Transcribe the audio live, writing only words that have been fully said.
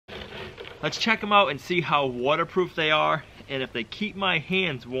Let's check them out and see how waterproof they are and if they keep my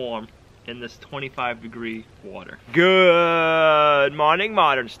hands warm in this 25-degree water. Good morning,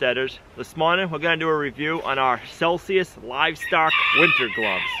 Modern Steaders. This morning we're gonna do a review on our Celsius Livestock Winter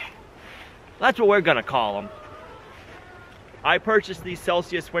Gloves. That's what we're gonna call them. I purchased these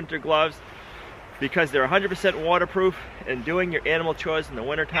Celsius winter gloves because they're 100% waterproof, and doing your animal chores in the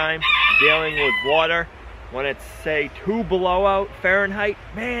wintertime, dealing with water, when it's say 2 below out Fahrenheit,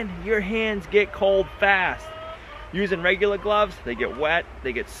 man, your hands get cold fast. Using regular gloves, they get wet,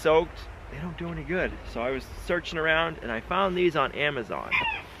 they get soaked, they don't do any good. So I was searching around and I found these on Amazon.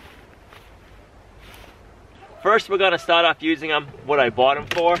 First we're gonna start off using them, what I bought them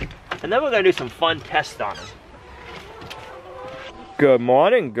for, and then we're gonna do some fun tests on them. Good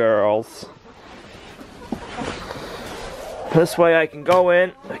morning, girls. This way I can go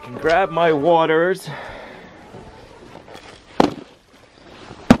in, I can grab my waters.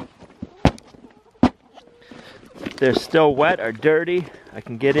 If they're still wet or dirty, I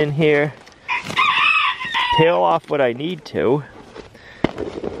can get in here, peel off what I need to,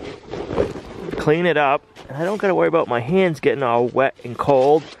 clean it up, and I don't gotta worry about my hands getting all wet and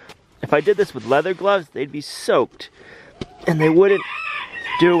cold. If I did this with leather gloves, they'd be soaked, and they wouldn't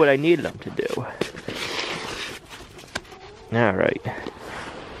do what I needed them to do. All right.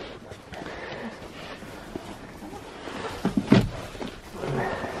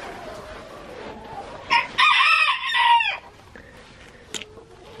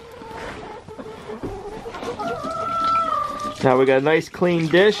 Now we got a nice clean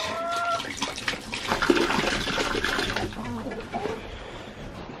dish.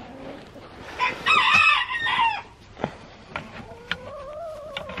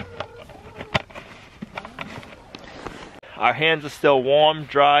 Our hands are still warm,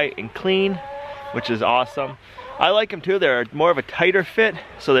 dry, and clean, which is awesome. I like them too. They're more of a tighter fit,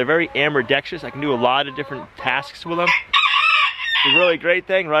 so they're very ambidextrous. I can do a lot of different tasks with them. The really great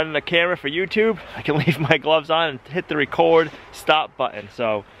thing, running a camera for YouTube, I can leave my gloves on and hit the record stop button.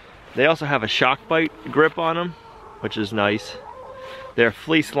 So they also have a shock bite grip on them, which is nice. They're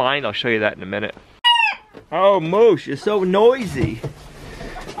fleece lined. I'll show you that in a minute. Oh, Moosh, you're so noisy.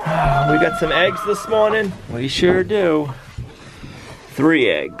 We got some eggs this morning. We sure do. 3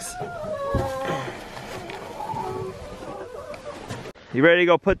 eggs. You ready to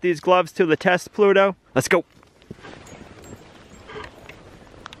go put these gloves to the test, Pluto? Let's go.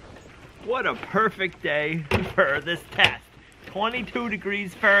 What a perfect day for this test. 22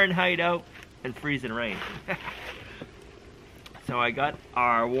 degrees Fahrenheit out and freezing rain. So I got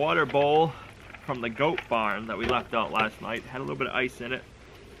our water bowl from the goat barn that we left out last night. Had a little bit of ice in it.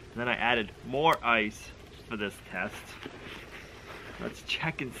 And then I added more ice for this test. Let's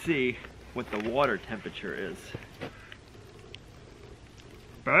check and see what the water temperature is.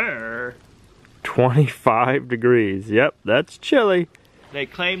 Brr. 25 degrees. Yep, that's chilly. They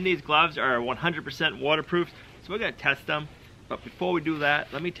claim these gloves are 100% waterproof, so we're gonna test them. But before we do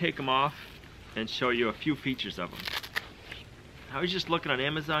that, let me take them off and show you a few features of them. I was just looking on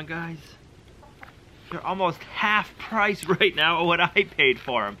Amazon, guys. They're almost half price right now of what I paid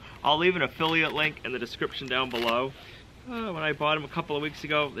for them. I'll leave an affiliate link in the description down below. When I bought them a couple of weeks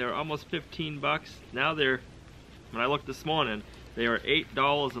ago, they were almost 15 bucks. Now they're, when I looked this morning, they were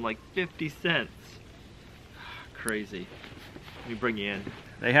 $8.50. Crazy. Let me bring you in.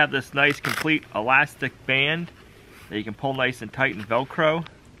 They have this nice complete elastic band that you can pull nice and tight and Velcro.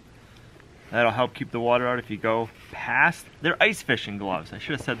 That'll help keep the water out if you go past. They're ice fishing gloves. I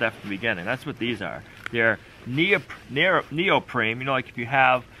should have said that from the beginning. That's what these are. They're neoprene. You know, like if you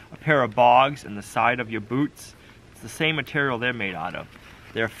have a pair of bogs in the side of your boots, it's the same material they're made out of.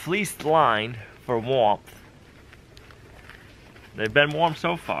 They're fleece lined for warmth. They've been warm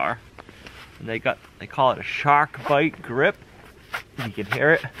so far. And they call it a shark bite grip. You can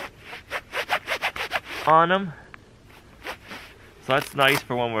hear it on them. So that's nice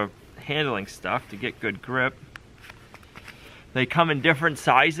for when we're handling stuff to get good grip. They come in different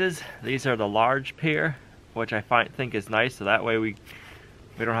sizes. These are the large pair, which I think is nice, so that way we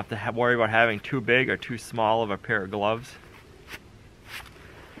don't have to worry about having too big or too small of a pair of gloves.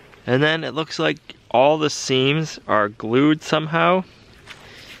 And then it looks like all the seams are glued somehow.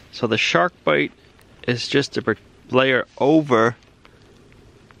 So the shark bite is just a layer over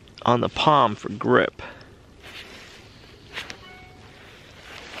on the palm for grip.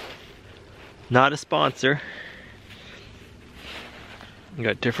 Not a sponsor. You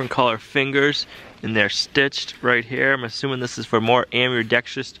got different color fingers and they're stitched right here. I'm assuming this is for more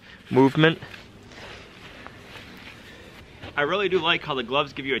ambidextrous movement. I really do like how the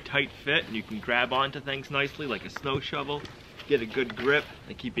gloves give you a tight fit and you can grab onto things nicely like a snow shovel. get a good grip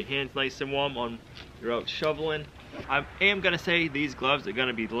and keep your hands nice and warm on you're out shoveling. I am gonna say these gloves are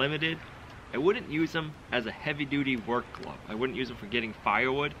gonna be limited. I wouldn't use them as a heavy-duty work glove. I wouldn't use them for getting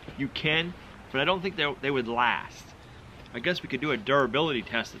firewood. You can, but I don't think they would last. I guess we could do a durability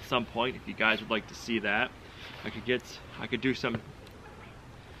test at some point if you guys would like to see that. I could do some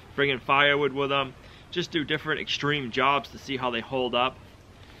bringing firewood with them, just do different extreme jobs to see how they hold up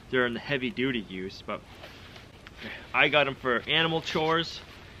during the heavy-duty use. But I got them for animal chores.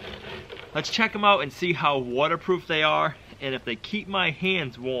 Let's check them out and see how waterproof they are and if they keep my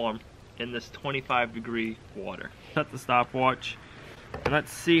hands warm in this 25-degree water. Set the stopwatch and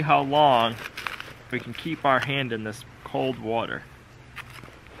let's see how long we can keep our hand in this cold water.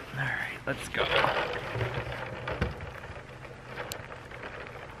 All right, let's go.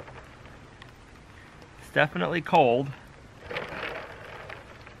 It's definitely cold.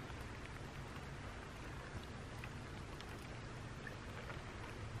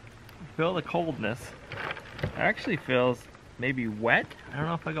 Feel the coldness. It actually feels maybe wet. I don't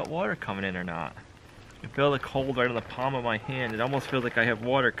know if I got water coming in or not. I feel the cold right on the palm of my hand. It almost feels like I have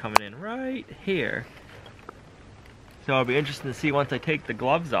water coming in right here. So it'll be interesting to see once I take the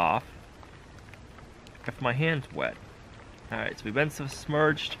gloves off if my hand's wet. Alright, so we've been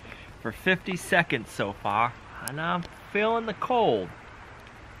submerged for 50 seconds so far, and I'm feeling the cold.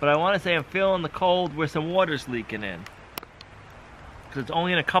 But I want to say I'm feeling the cold where some water's leaking in. Because it's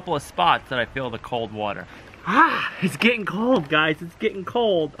only in a couple of spots that I feel the cold water. Ah, it's getting cold, guys. It's getting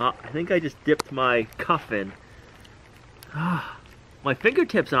cold. I think I just dipped my cuff in. Ah. My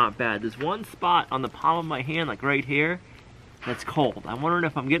fingertips aren't bad. There's one spot on the palm of my hand, like right here, that's cold. I'm wondering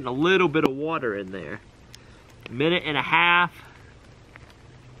if I'm getting a little bit of water in there. A minute and a half.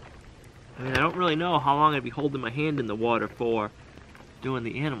 I mean, I don't really know how long I'd be holding my hand in the water for doing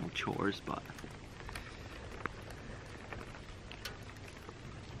the animal chores, but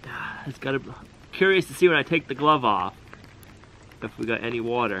it's gotta be curious to see when I take the glove off if we got any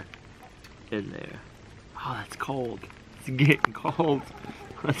water in there. Oh, that's cold. It's getting cold.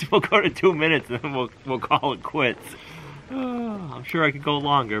 We'll go to 2 minutes and then we'll call it quits. Oh, I'm sure I could go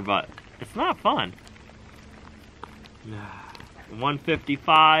longer, but it's not fun.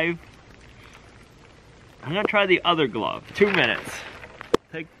 155. I'm gonna try the other glove. 2 minutes.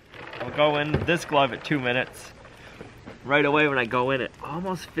 I'll go in this glove at 2 minutes. Right away when I go in, it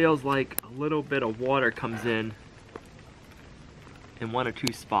almost feels like a little bit of water comes in 1 or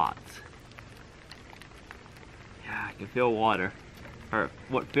 2 spots. Yeah, I can feel water, or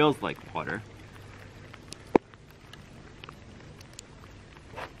what feels like water.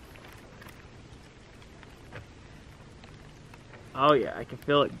 Oh yeah, I can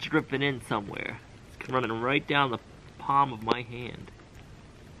feel it dripping in somewhere. It's running right down the palm of my hand.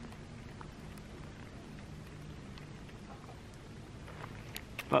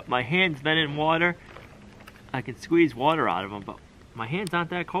 But my hand's been in water. I can squeeze water out of them, but my hands aren't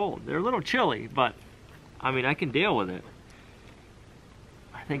that cold. They're a little chilly, but I mean, I can deal with it.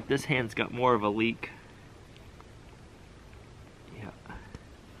 I think this hand's got more of a leak. Yeah.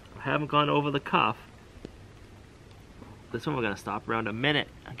 I haven't gone over the cuff. This one we're gonna stop around a minute.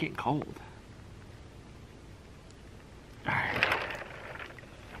 I'm getting cold. Alright.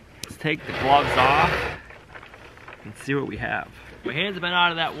 Let's take the gloves off and see what we have. My hands have been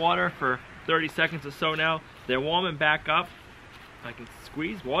out of that water for 30 seconds or so now. They're warming back up. I can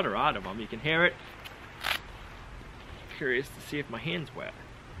squeeze water out of them. You can hear it. Curious to see if my hand's wet.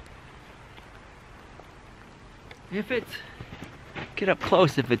 If it's, get up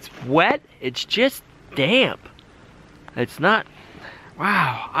close, if it's wet, it's just damp. It's not,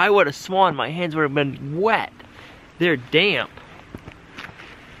 wow, I would have sworn my hands would have been wet. They're damp.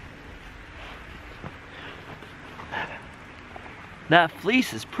 That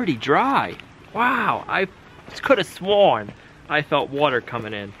fleece is pretty dry. Wow, I could have sworn I felt water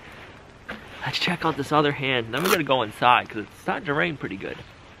coming in. Let's check out this other hand. Then we're gonna go inside because it's starting to rain pretty good.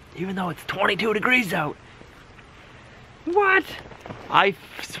 Even though it's 22 degrees out. What? I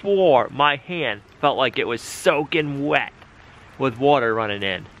swore my hand felt like it was soaking wet with water running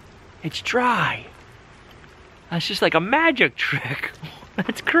in. It's dry. That's just like a magic trick.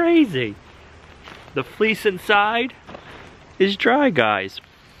 That's crazy. The fleece inside is dry, guys.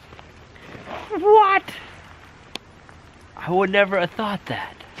 What? I would never have thought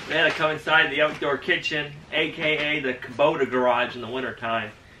that. We had to come inside the outdoor kitchen, aka the Kubota garage in the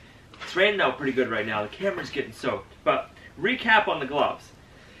wintertime. It's raining out pretty good right now. The camera's getting soaked. But recap on the gloves.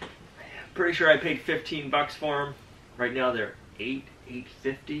 Pretty sure I paid 15 bucks for them. Right now they're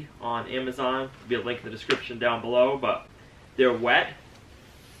 $8.50 on Amazon. There'll be a link in the description down below, but they're wet.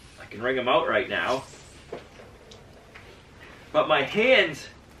 I can wring them out right now. but my hands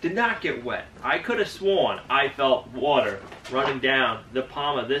did not get wet. I could have sworn I felt water running down the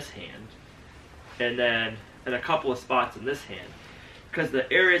palm of this hand, and then in a couple of spots in this hand, because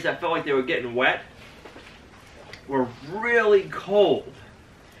the areas that felt like they were getting wet were really cold.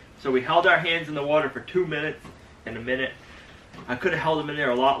 So we held our hands in the water for 2 minutes and a minute. I could have held them in there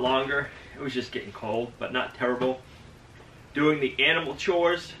a lot longer. It was just getting cold, but not terrible. Doing the animal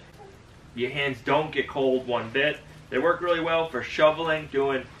chores, your hands don't get cold one bit. They work really well for shoveling,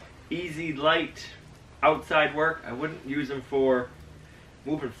 doing easy, light outside work. I wouldn't use them for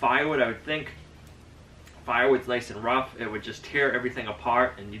moving firewood. I would think firewood's nice and rough. It would just tear everything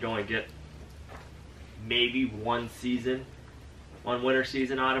apart, and you'd only get maybe one winter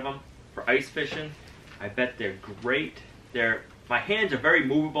season out of them. For ice fishing, I bet they're great. My hands are very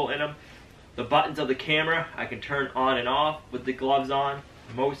movable in them. The buttons of the camera I can turn on and off with the gloves on.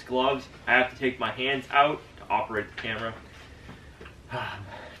 Most gloves I have to take my hands out to operate the camera.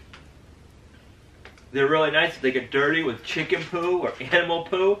 They're really nice. If they get dirty with chicken poo or animal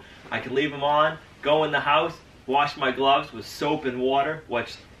poo, I can leave them on, go in the house, wash my gloves with soap and water,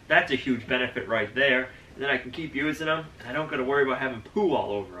 which that's a huge benefit right there. And then I can keep using them, and I don't got to worry about having poo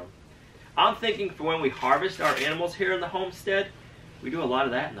all over them. I'm thinking for when we harvest our animals here in the homestead, we do a lot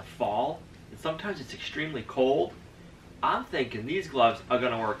of that in the fall, and sometimes it's extremely cold. I'm thinking these gloves are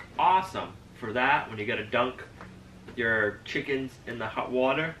going to work awesome for that when you got to dunk your chickens in the hot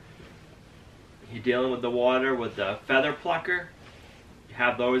water. You're dealing with the water with the feather plucker. You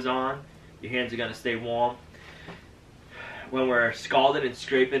have those on. Your hands are going to stay warm. When we're scalding and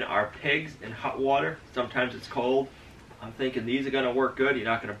scraping our pigs in hot water, sometimes it's cold. I'm thinking these are going to work good. You're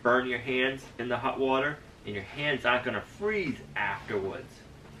not going to burn your hands in the hot water, and your hands aren't going to freeze afterwards.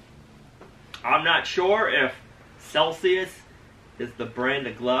 I'm not sure if Celsius is the brand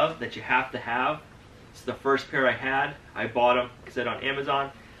of glove that you have to have. It's the first pair I had. I bought them, like I said, on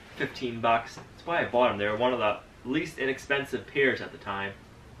Amazon, 15 bucks. That's why I bought them. They were one of the least inexpensive pairs at the time,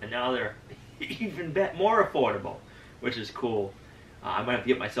 and now they're even more affordable, which is cool. I might have to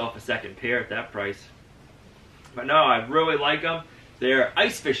get myself a second pair at that price. But no, I really like them. They're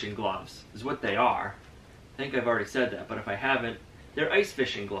ice fishing gloves, is what they are. I think I've already said that, but if I haven't, they're ice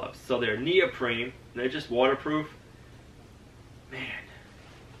fishing gloves. So they're neoprene, they're just waterproof. Man,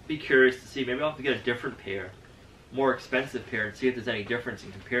 be curious to see. Maybe I'll have to get a different pair, more expensive pair, and see if there's any difference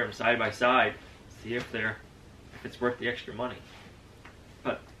and compare them side by side. See if it's worth the extra money.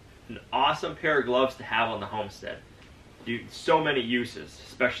 But an awesome pair of gloves to have on the homestead. So many uses,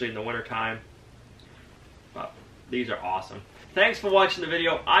 especially in the wintertime. But these are awesome. Thanks for watching the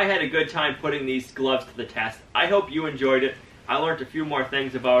video. I had a good time putting these gloves to the test. I hope you enjoyed it. I learned a few more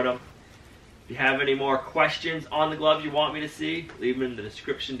things about them. If you have any more questions on the gloves you want me to see, leave them in the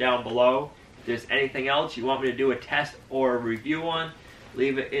description down below. If there's anything else you want me to do a test or a review on,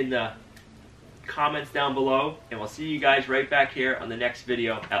 leave it in the comments down below. And we'll see you guys right back here on the next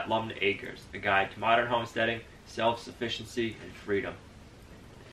video at Lumnah Acres, a guide to modern homesteading, self-sufficiency, and freedom.